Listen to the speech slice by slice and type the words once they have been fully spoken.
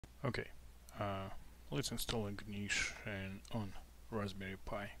Okay, let's install ignition on Raspberry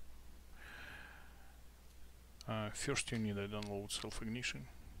Pi. First you need to download self-ignition,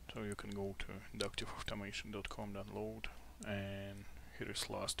 so you can go to inductiveautomation.com, download, and here is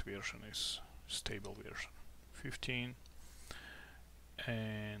last version is stable version 15,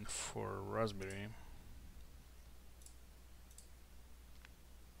 and for Raspberry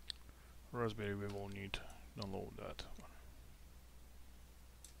we will need to download that one.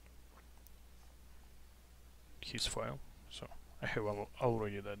 His file, so I have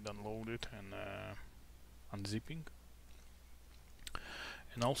already that downloaded and unzipping,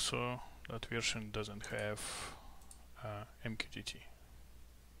 and also that version doesn't have MQTT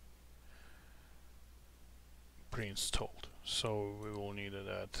pre-installed, so we will need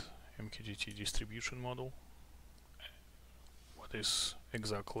that MQTT distribution model. What is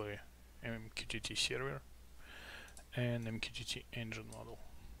exactly MQTT server and MQTT engine model?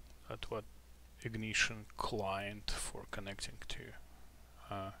 That's what ignition client for connecting to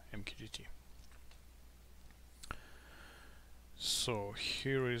MQTT. So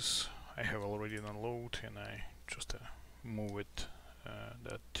here is, I have already downloaded, and I just move it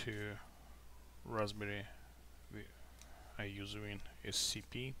that to Raspberry. I use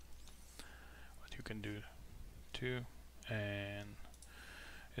WinSCP, what you can do too, and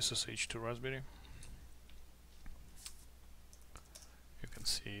SSH to Raspberry. You can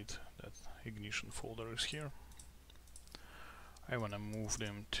see it, that ignition folder is here. I want to move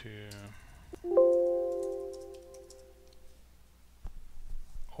them to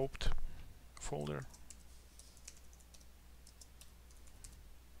opt folder.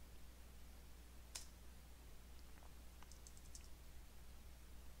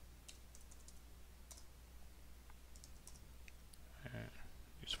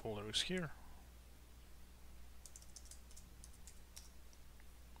 This folder is here.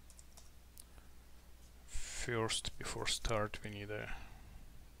 First, before start, we need to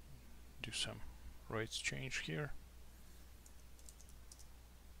do some rights change here.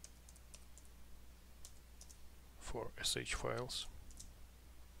 For SH files.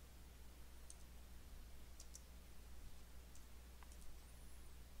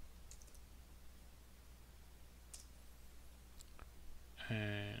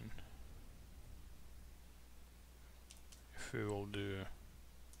 And if we will do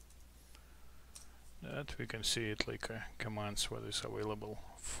that, we can see it like commands what is available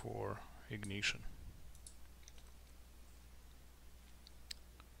for ignition.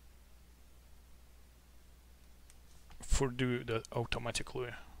 For do that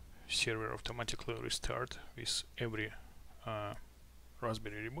automatically, server automatically restart with every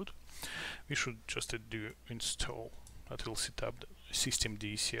Raspberry reboot, we should just do install. That will set up the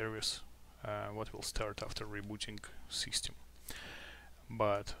systemd service, what will start after rebooting system.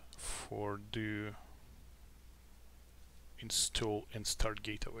 But for do install and start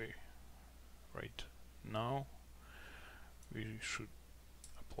gateway right now, we should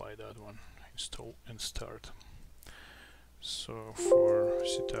apply that one, install and start. So for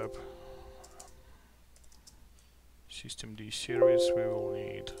setup systemd service, we will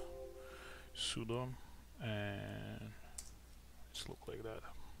need sudo, and it's look like that.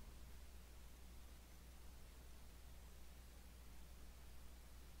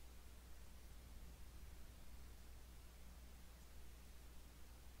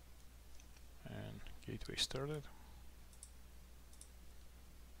 And gateway started.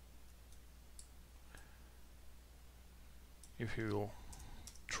 If you will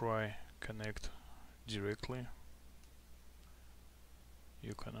try connect directly,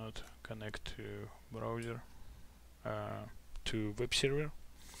 you cannot connect to browser, to web server,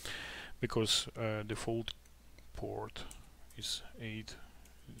 because default port is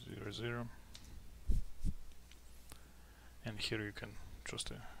 800, and here you can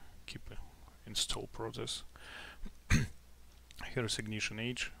just keep install process. Here is ignition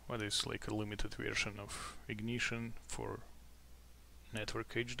age, what is like a limited version of ignition for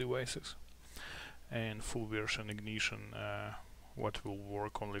network edge devices, and full version ignition what will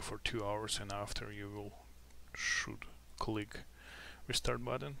work only for 2 hours, and after you should click restart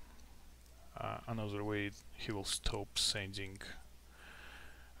button. Another way, he will stop sending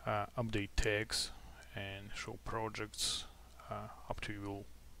update tags and show projects up to you will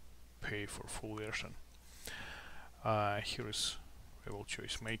pay for full version. Here is, we will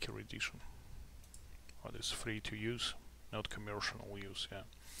choose maker edition, what is free to use, not commercial use. Yeah.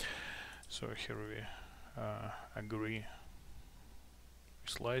 So here we agree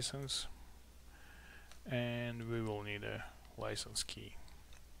with license, and we will need a license key.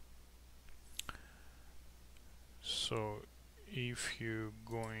 So if you're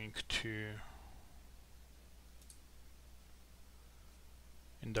going to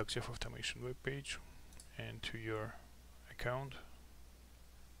inductive automation web page and to your account,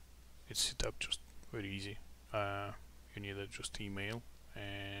 it's set up just very easy. You need just email,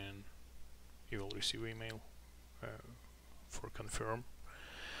 and you will receive email for confirm,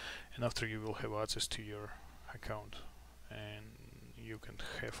 and after you will have access to your account, and you can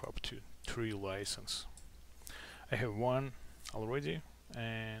have up to 3 licenses. I have one already,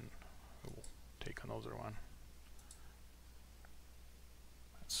 and I will take another one.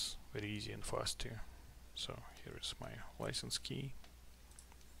 It's very easy and fast too. So here is my license key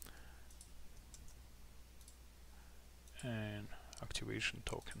and activation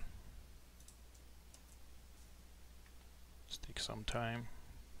token. Let's take some time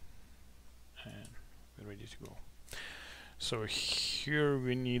and we're ready to go. So here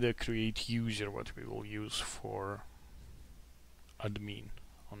we need a create user, what we will use for admin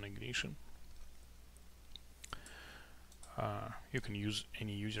on Ignition. You can use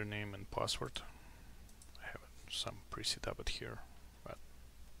any username and password. I have some preset up here,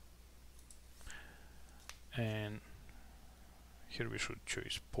 and here we should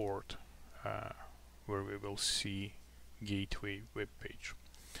choose port where we will see gateway web page.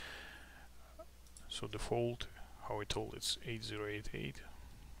 So default, how I told, it's 8088.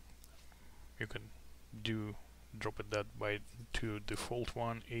 You can drop it that by to default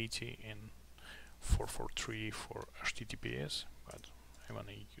one 80 and 443 for HTTPS, but I want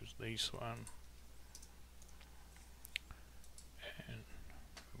to use this one, and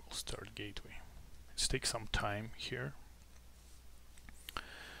we will start gateway. It takes some time here,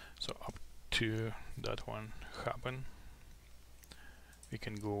 so up to that one happen, we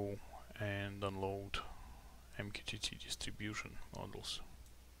can go and download MQTT distribution models.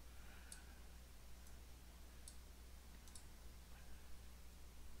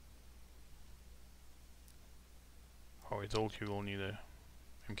 How I told you, will need a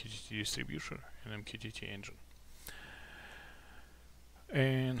MQTT distribution and MQTT engine.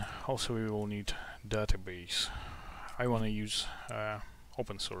 And also we will need database. I want to use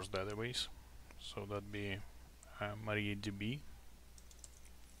open source database, so that be mariadb.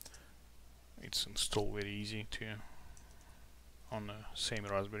 It's installed very easy to on the same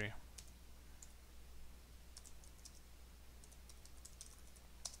Raspberry.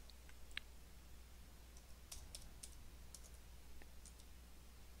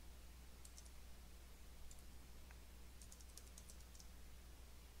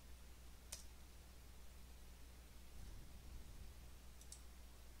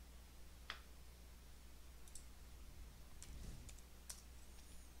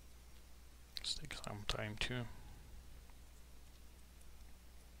 Take some time too.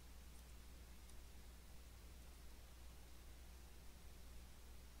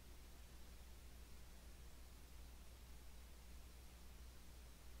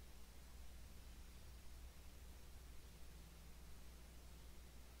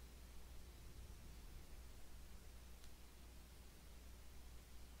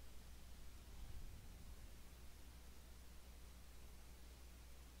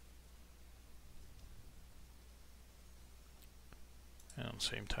 And at the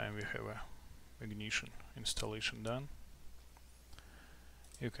same time we have a Ignition installation done.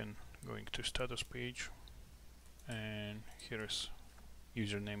 You can going to status page, and here is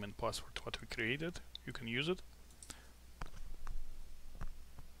username and password what we created. You can use it.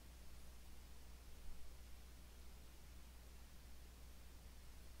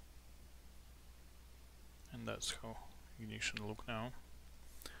 And that's how Ignition look now.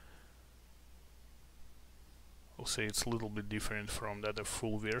 I'll say it's a little bit different from that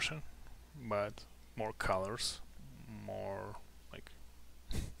full version, but more colors, more like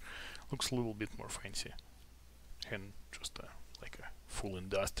looks a little bit more fancy, and just like a full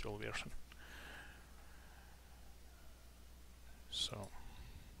industrial version. So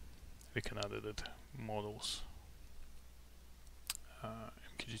we can add it models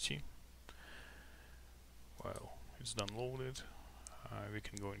MQTT. While it's downloaded, we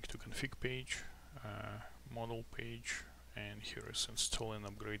can go into config page, model page, and here is install and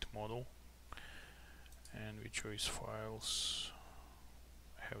upgrade model, and we choose files.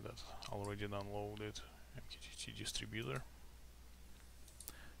 I have that already downloaded, MQTT distributor.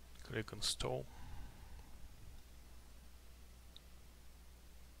 Click install.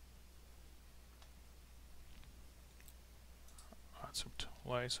 Accept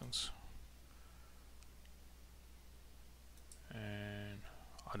license, and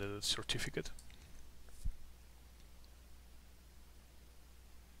added a certificate.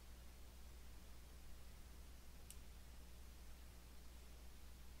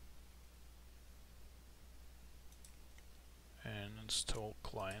 install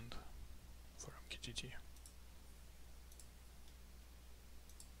client for MQTT.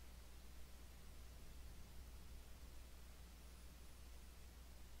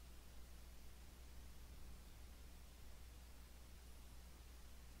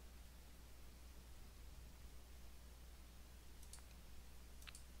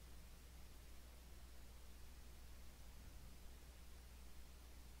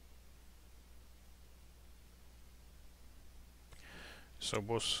 So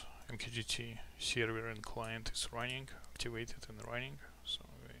both MQTT server and client is running, activated and running. So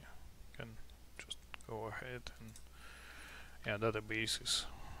we can just go ahead and database is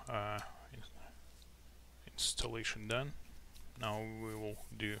installation done. Now we will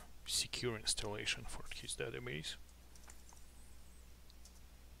do secure installation for his database.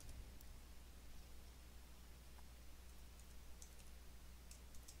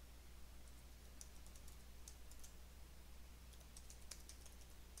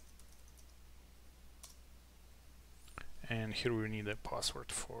 And here we need a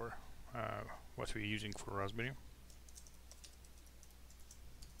password for what we're using for Raspberry.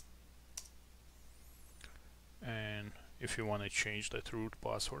 And if you want to change that root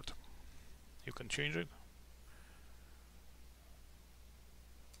password, you can change it.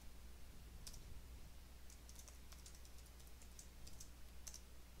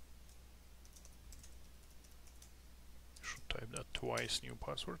 Should type that twice, new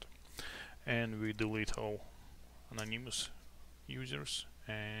password. And we delete all anonymous users,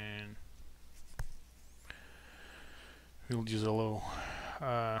 and we'll disallow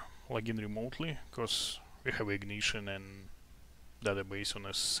login remotely, because we have ignition and database on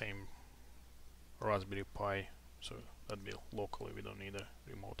the same Raspberry Pi, so that'd be locally. We don't need a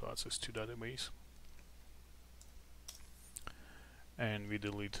remote access to database. And we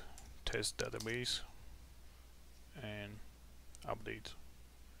delete test database and update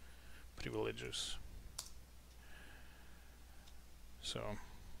privileges. So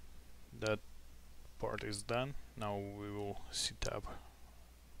that part is done. Now we will set up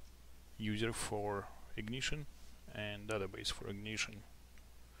user for ignition and database for ignition.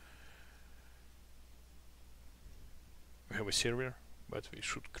 We have a server, but we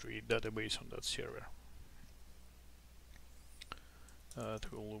should create database on that server.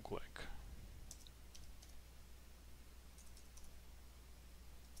 That will look like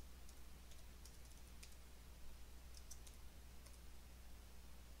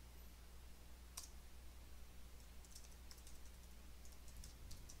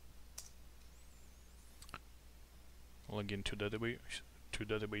login to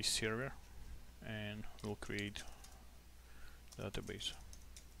database server, and we'll create database.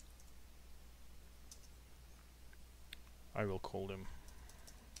 I will call them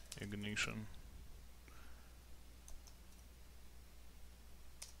ignition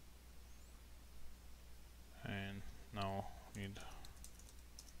and now need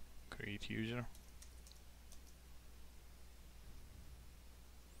create user.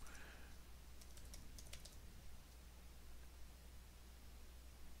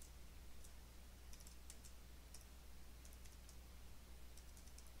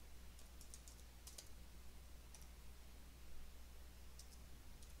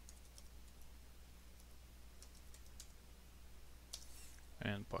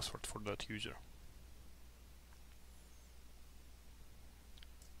 And password for that user.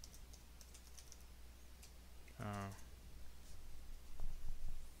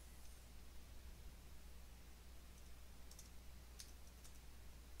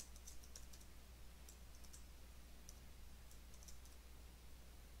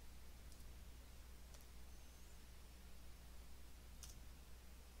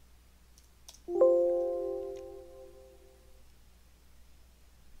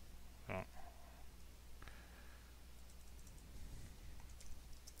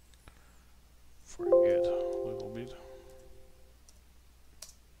 Forget a little bit.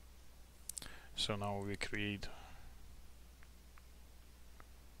 So now we create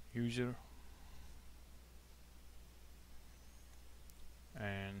user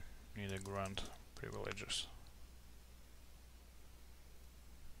and need a grant privileges.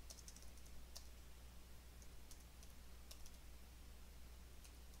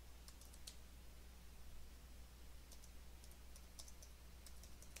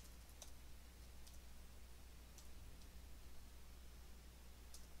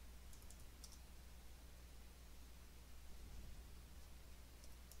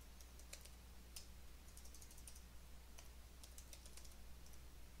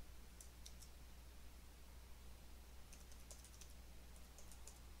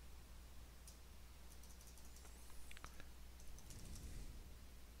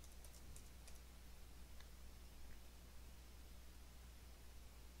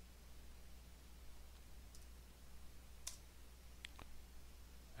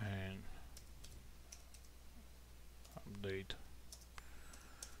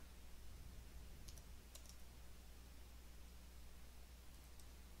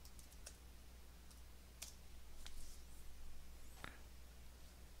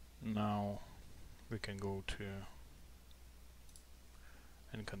 Now we can go to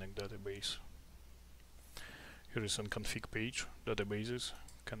and connect database. Here is on config page, databases,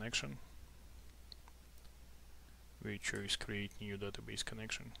 connection. We choose create new database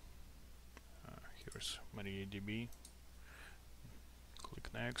connection. Here's mariadb. Click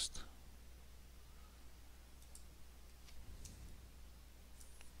next.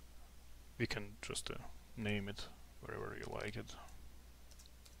 We can just name it wherever you like it.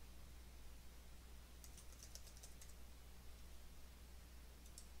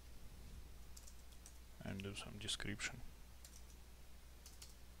 And do some description.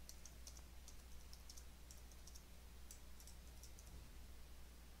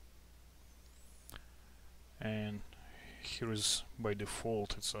 And here is by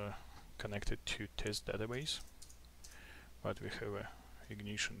default it's connected to test database, but we have a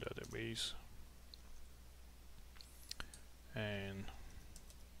ignition database, and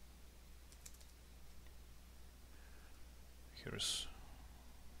here's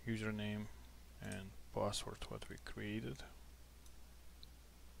username and password what we created.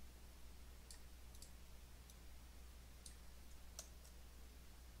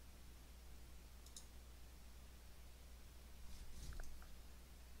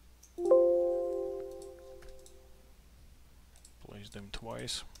 Place them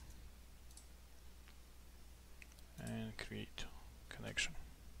twice and create connection.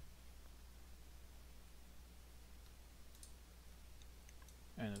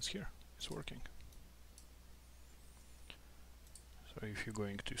 And it's here, it's working. So if you're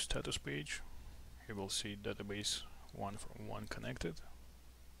going to status page, you will see database 1 from 1 connected.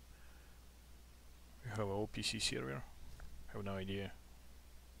 We have a OPC server. I have no idea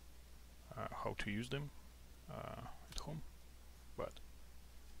how to use them at home, but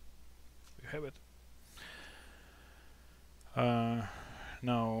we have it.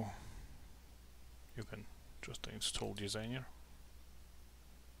 Now you can just install designer.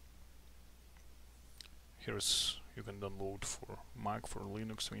 Here's you can download for Mac, for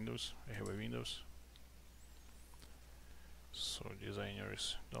Linux, Windows. I have a Windows, so designer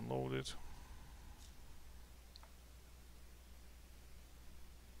is downloaded.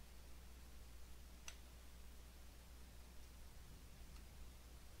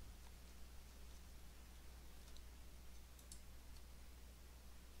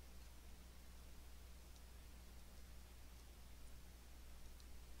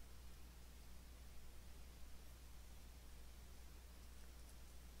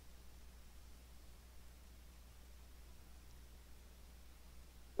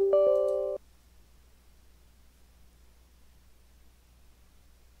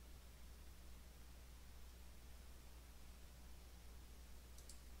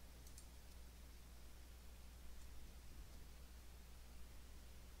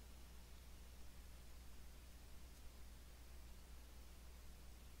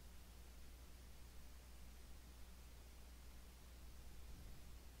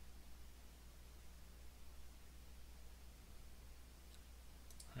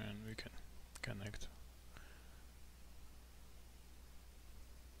 And we can connect.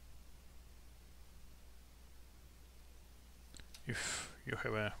 If you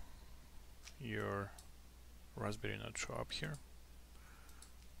have your Raspberry not show up here,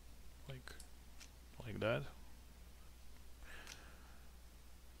 like that,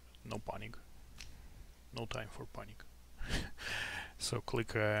 no panic, no time for panic. So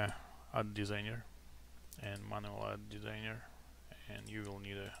click add designer and manual add designer, and you will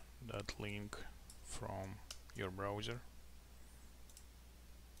need that link from your browser,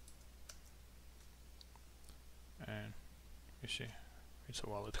 and you see it's a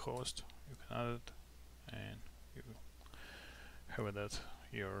valid host. You can add it and you have that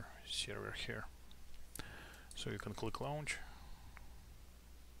your server here. So you can click launch.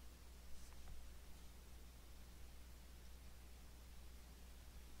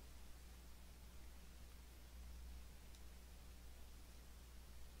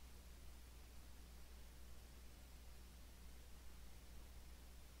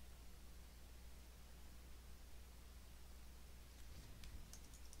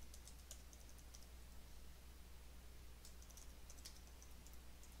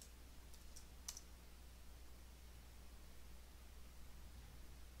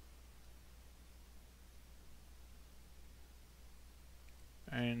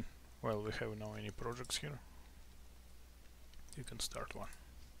 And well, we have now any projects here. You can start one.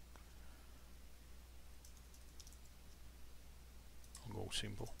 I'll go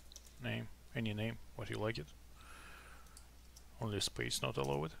simple. Name, any name, what you like it. Only space not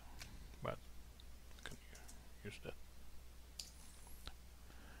allowed, but you can use that.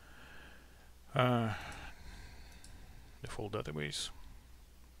 Default database.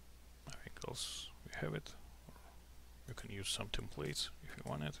 I think else we have it. You can use some templates if you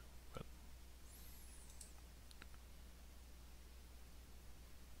want it, but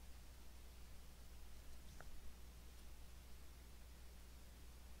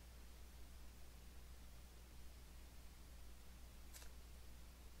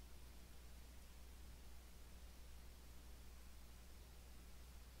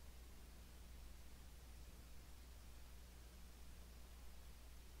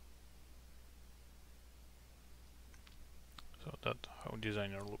so that's how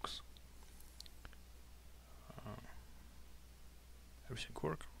designer looks. Everything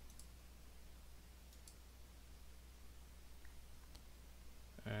works.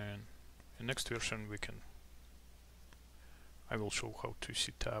 And in next version I will show how to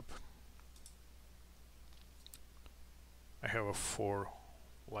set up. I have a 4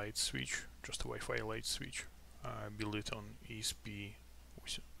 light switch, just a Wi-Fi light switch. I built it on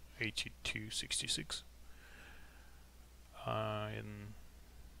ESP8266 and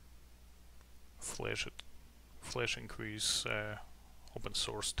flashing with open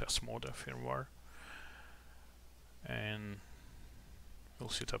source chmode firmware, and we'll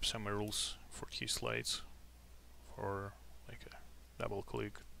set up some rules for key slides for like a double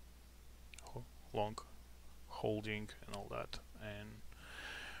click, long holding and all that, and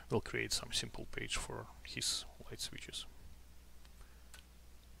we'll create some simple page for his light switches.